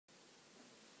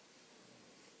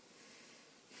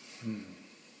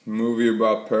Movie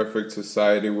about perfect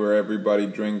society where everybody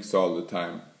drinks all the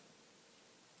time.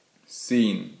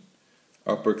 Scene: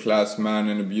 upper class man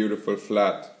in a beautiful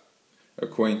flat.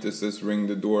 Acquaintances ring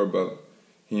the doorbell.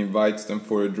 He invites them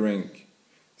for a drink.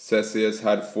 Says he has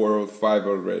had 4 or 5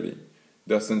 already.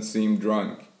 Doesn't seem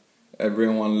drunk.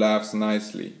 Everyone laughs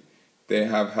nicely. They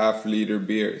have half-liter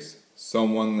beers.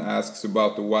 Someone asks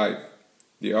about the wife.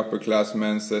 The upper class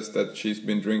man says that she's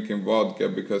been drinking vodka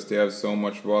because they have so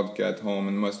much vodka at home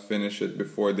and must finish it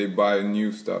before they buy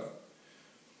new stuff.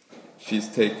 She's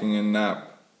taking a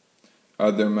nap.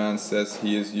 Other man says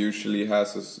he usually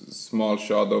has a small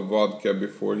shot of vodka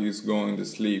before he's going to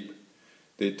sleep.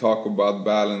 They talk about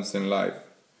balance in life.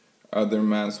 Other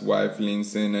man's wife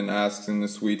leans in and asks in a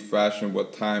sweet fashion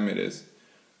what time it is.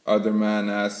 Other man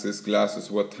asks his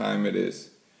glasses what time it is.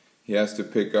 He has to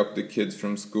pick up the kids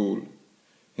from school.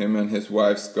 Him and his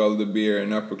wife scull the beer,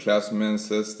 and upper class man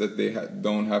says that they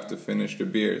don't have to finish the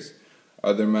beers.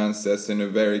 Other man says in a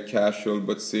very casual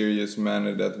but serious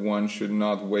manner that one should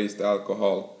not waste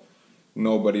alcohol.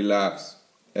 Nobody laughs.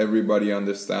 Everybody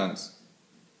understands.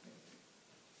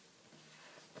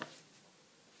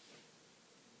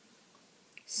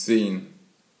 Scene: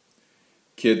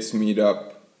 kids meet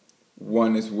up.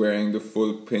 One is wearing the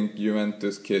full pink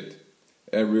Juventus kit.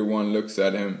 Everyone looks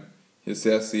at him. He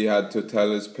says he had to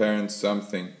tell his parents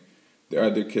something. The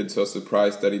other kids are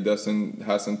surprised that he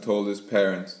hasn't told his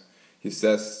parents. He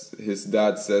says his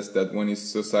dad says that when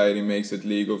his society makes it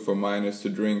legal for minors to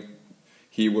drink,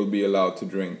 he will be allowed to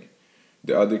drink.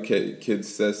 The other kid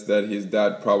says that his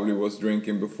dad probably was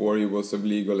drinking before he was of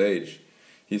legal age.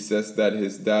 He says that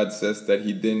his dad says that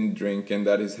he didn't drink and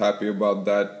that he's happy about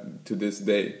that to this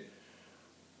day.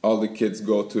 All the kids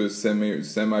go to a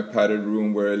semi-padded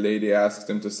room where a lady asks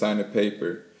them to sign a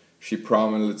paper. She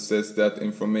promises that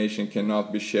information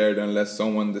cannot be shared unless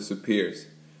someone disappears.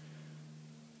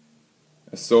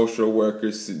 A social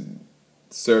worker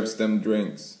serves them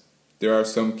drinks. There are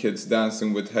some kids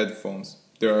dancing with headphones.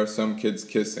 There are some kids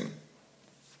kissing.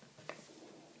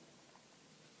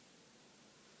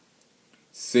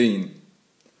 Scene: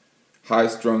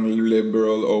 high-strung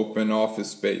liberal open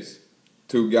office space.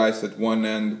 2 guys at one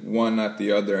end, one at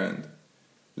the other end.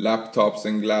 Laptops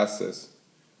and glasses.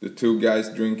 The 2 guys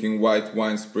drinking white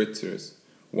wine spritzers.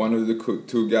 One of the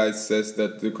 2 guys says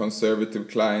that the conservative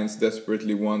clients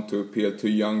desperately want to appeal to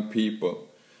young people.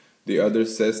 The other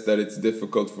says that it's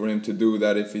difficult for him to do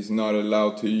that if he's not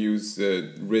allowed to use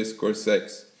risk or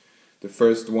sex. The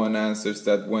first one answers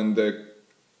that when the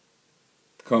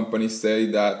companies say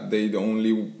that, they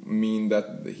only mean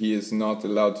that he is not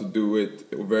allowed to do it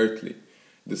overtly.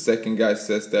 The second guy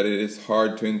says that it is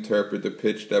hard to interpret a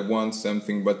pitch that wants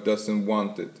something but doesn't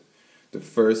want it. The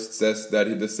first says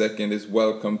that the second is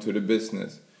welcome to the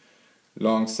business.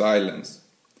 Long silence.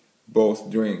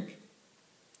 Both drink.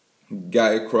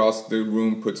 Guy across the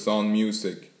room puts on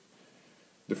music.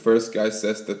 The first guy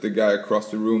says that the guy across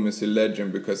the room is a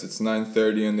legend because it's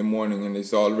 9:30 in the morning and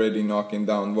he's already knocking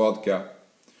down vodka.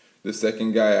 The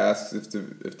second guy asks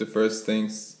if the first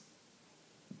thinks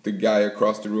the guy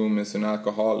across the room is an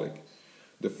alcoholic.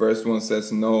 The first one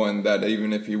says no, and that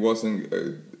even if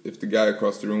if the guy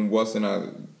across the room was an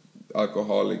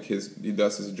alcoholic, he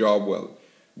does his job well.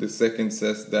 The second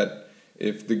says that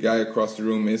if the guy across the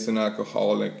room is an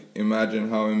alcoholic, imagine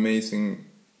how amazing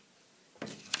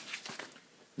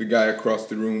the guy across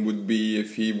the room would be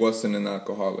if he wasn't an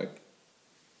alcoholic.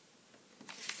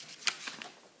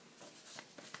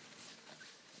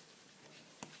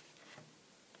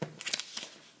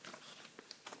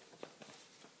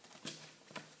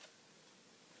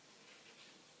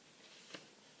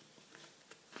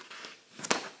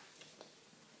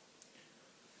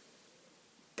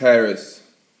 Paris.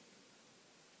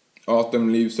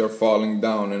 Autumn leaves are falling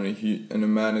down and a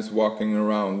man is walking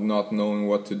around not knowing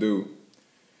what to do.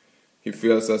 He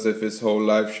feels as if his whole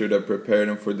life should have prepared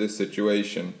him for this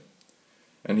situation.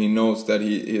 And he knows that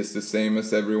he is the same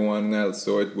as everyone else,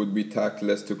 so it would be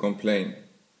tactless to complain.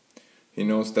 He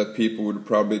knows that people would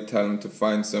probably tell him to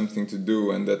find something to do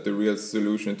and that the real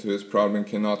solution to his problem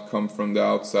cannot come from the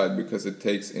outside because it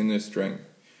takes inner strength.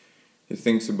 He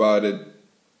thinks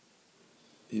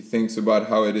about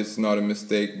how it is not a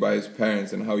mistake by his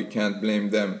parents and how he can't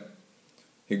blame them.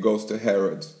 He goes to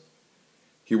Harrods.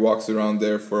 He walks around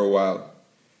there for a while.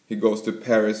 He goes to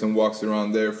Paris and walks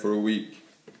around there for a week.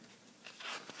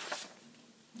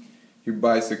 He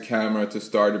buys a camera to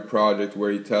start a project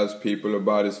where he tells people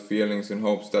about his feelings in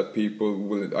hopes that people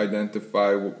will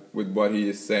identify with what he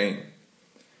is saying.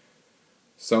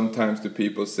 Sometimes the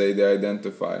people say they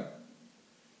identify.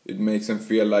 It makes him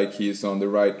feel like he is on the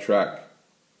right track.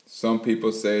 Some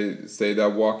people say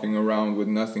that walking around with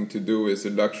nothing to do is a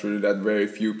luxury that very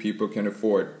few people can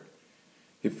afford.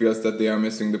 He feels that they are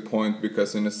missing the point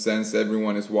because in a sense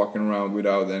everyone is walking around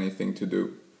without anything to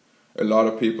do. A lot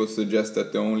of people suggest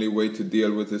that the only way to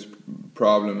deal with this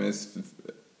problem is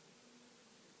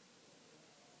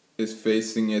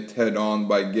facing it head on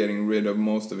by getting rid of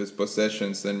most of his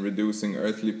possessions and reducing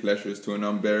earthly pleasures to an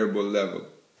unbearable level.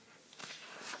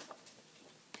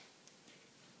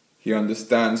 He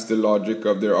understands the logic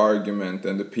of their argument,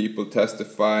 and the people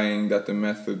testifying that the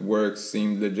method works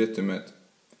seem legitimate.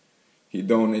 He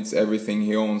donates everything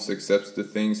he owns except the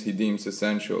things he deems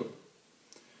essential.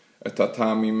 A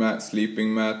tatami mat,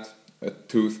 sleeping mat, a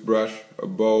toothbrush, a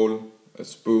bowl, a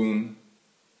spoon,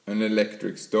 an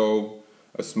electric stove,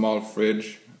 a small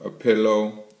fridge, a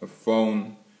pillow, a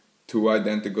phone, 2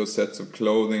 identical sets of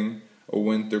clothing, a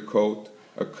winter coat,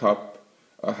 a cup,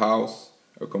 a house,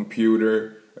 a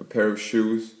computer, a pair of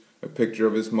shoes, a picture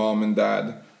of his mom and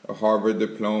dad, a Harvard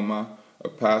diploma, a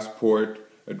passport,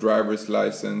 a driver's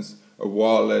license, a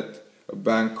wallet, a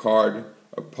bank card,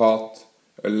 a pot,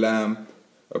 a lamp,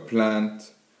 a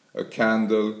plant, a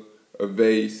candle, a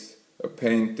vase, a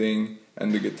painting,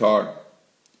 and a guitar.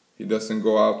 He doesn't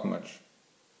go out much.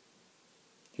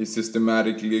 He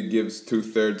systematically gives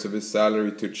 2/3 of his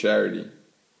salary to charity.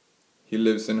 He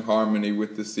lives in harmony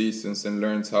with the seasons and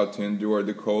learns how to endure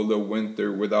the cold of winter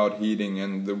without heating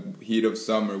and the heat of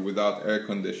summer without air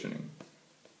conditioning.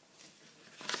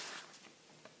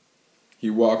 He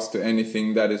walks to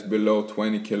anything that is below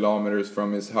 20 kilometers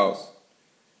from his house.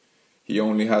 He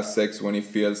only has sex when he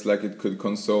feels like it could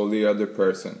console the other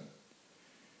person.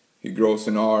 He grows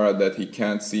an aura that he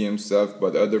can't see himself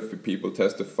but other people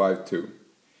testify to.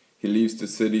 He leaves the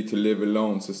city to live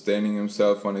alone, sustaining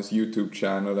himself on his YouTube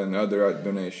channel and other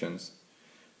donations.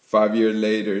 5 years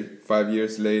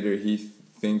later, he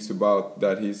thinks about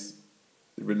that his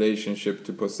relationship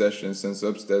to possessions and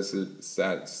substances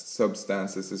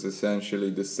is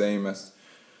essentially the same as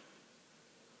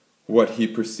what he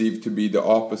perceived to be the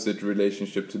opposite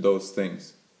relationship to those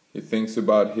things. He thinks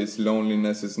about his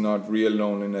loneliness is not real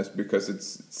loneliness because it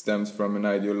stems from an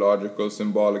ideological,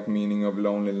 symbolic meaning of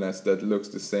loneliness that looks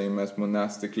the same as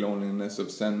monastic loneliness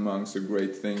of Zen monks or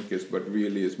great thinkers, but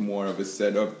really is more of a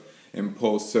set of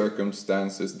imposed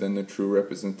circumstances than the true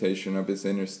representation of his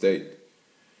inner state.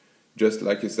 Just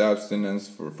like his abstinence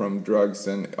from drugs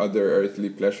and other earthly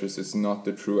pleasures is not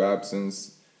the true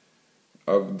absence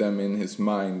of them in his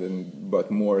mind, but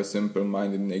more a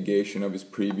simple-minded negation of his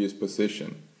previous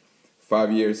position.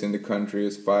 5 years in the country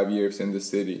is 5 years in the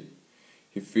city.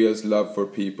 He feels love for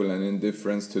people and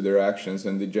indifference to their actions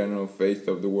and the general faith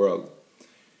of the world.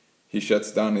 He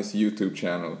shuts down his YouTube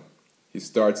channel. He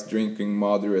starts drinking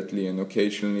moderately and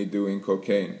occasionally doing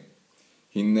cocaine.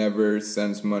 He never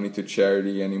sends money to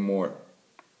charity anymore.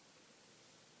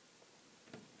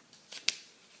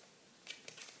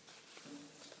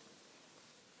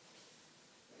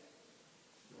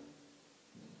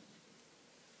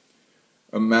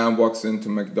 A man walks into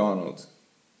McDonald's.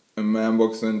 A man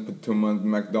walks into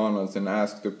McDonald's and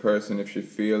asks the person if she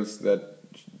feels that...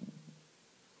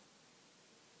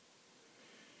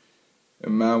 A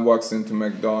man walks into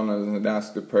McDonald's and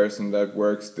asks the person that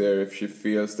works there if she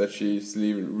feels that she is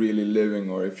really living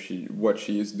or if what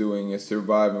she is doing is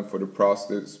surviving for the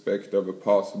prospect of a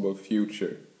possible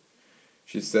future.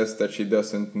 She says that she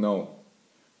doesn't know.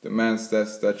 The man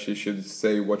says that she should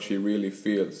say what she really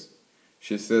feels.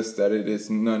 She says that it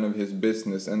is none of his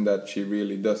business and that she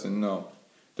really doesn't know.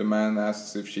 The man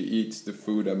asks if she eats the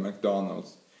food at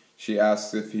McDonald's. She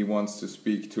asks if he wants to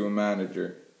speak to a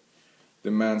manager.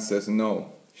 The man says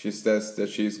no. She says that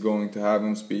she is going to have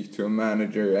him speak to a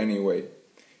manager anyway.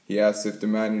 He asks if the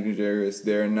manager is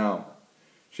there now.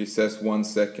 She says 1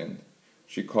 second.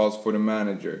 She calls for the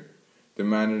manager. The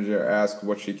manager asks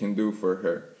what she can do for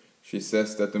her. She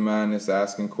says that the man is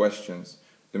asking questions.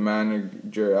 The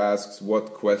manager asks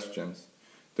what questions.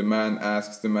 The man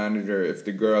asks the manager if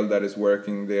the girl that is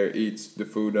working there eats the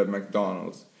food at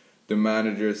McDonald's. The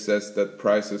manager says that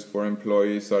prices for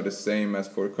employees are the same as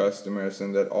for customers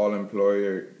and that all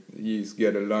employees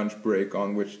get a lunch break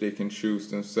on which they can choose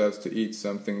themselves to eat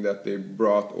something that they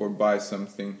brought or buy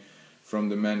something from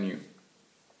the menu.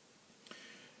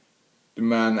 The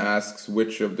man asks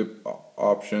which of the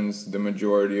options the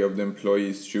majority of the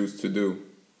employees choose to do.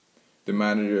 The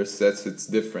manager says it's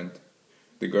different.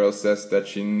 The girl says that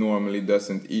she normally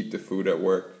doesn't eat the food at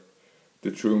work.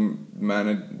 The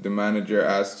manager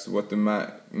asks what the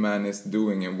man is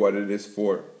doing and what it is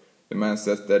for. The man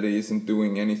says that he isn't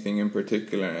doing anything in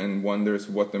particular and wonders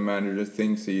what the manager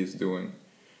thinks he is doing.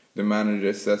 The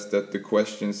manager says that the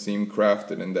questions seemed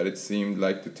crafted and that it seemed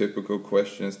like the typical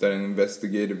questions that an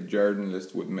investigative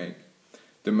journalist would make.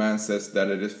 The man says that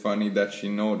it is funny that she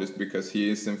noticed because he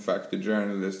is in fact a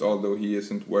journalist, although he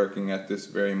isn't working at this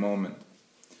very moment.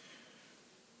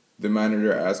 The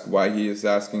manager asks why he is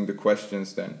asking the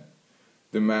questions then.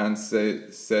 The man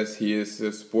says he is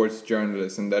a sports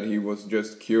journalist and that he was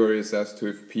just curious as to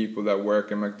if people that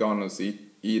work at McDonald's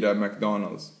eat at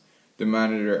McDonald's. The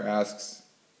manager asks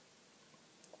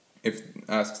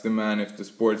the man if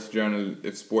sports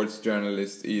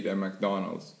journalists eat at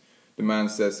McDonald's. The man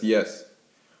says yes.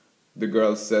 The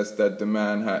girl says that the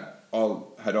man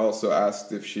had also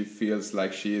asked if she feels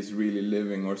like she is really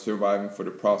living or surviving for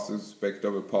the prospect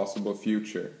of a possible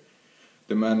future.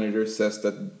 The manager says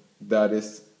that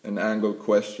is an angled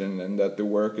question and that the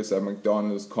workers at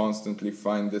McDonald's constantly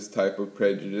find this type of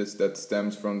prejudice that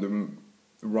stems from the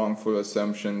wrongful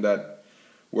assumption that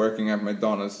working at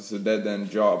McDonald's is a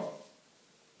dead-end job.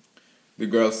 The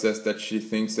girl says that she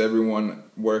thinks everyone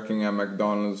working at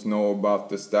McDonald's know about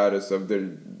the status of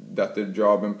that their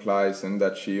job implies, and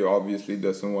that she obviously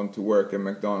doesn't want to work at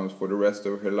McDonald's for the rest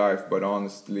of her life, but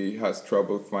honestly has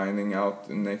trouble figuring out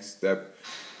a next step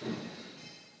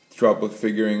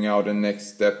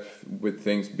with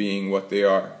things being what they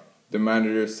are. The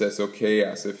manager says okay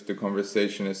as if the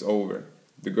conversation is over.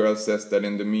 The girl says that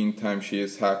in the meantime she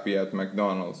is happy at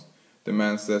McDonald's. The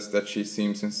man says that she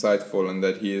seems insightful and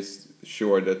that he is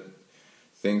sure that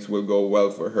things will go well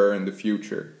for her in the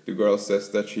future. The girl says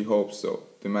that she hopes so.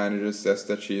 The manager says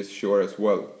that she is sure as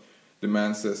well. The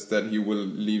man says that he will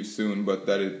leave soon, but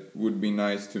that it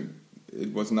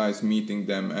was nice meeting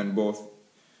them and both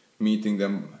meeting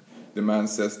them. The man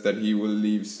says that he will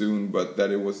leave soon, but that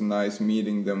it was nice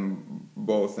meeting them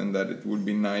both and that it would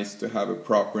be nice to have a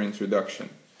proper introduction.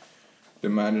 The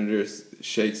manager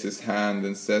shakes his hand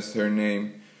and says her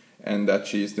name and that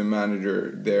she is the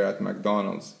manager there at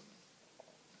McDonald's.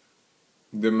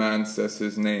 The man says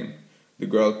his name. The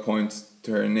girl points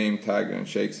to her name tag and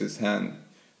shakes his hand.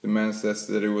 The man says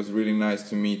that it was really nice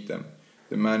to meet them.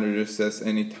 The manager says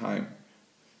anytime.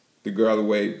 The girl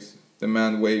waves. The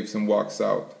man waves and walks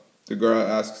out. The girl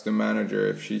asks the manager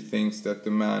if she thinks that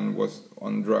the man was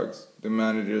on drugs. The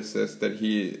manager says that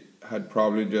he had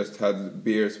probably just had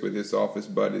beers with his office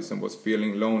buddies and was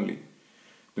feeling lonely.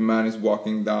 The man is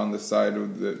walking down the side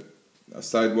of the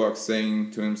sidewalk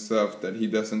saying to himself that he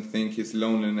doesn't think his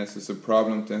loneliness is a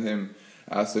problem to him,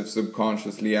 as if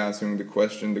subconsciously answering the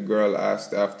question the girl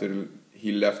asked after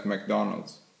he left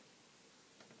McDonald's.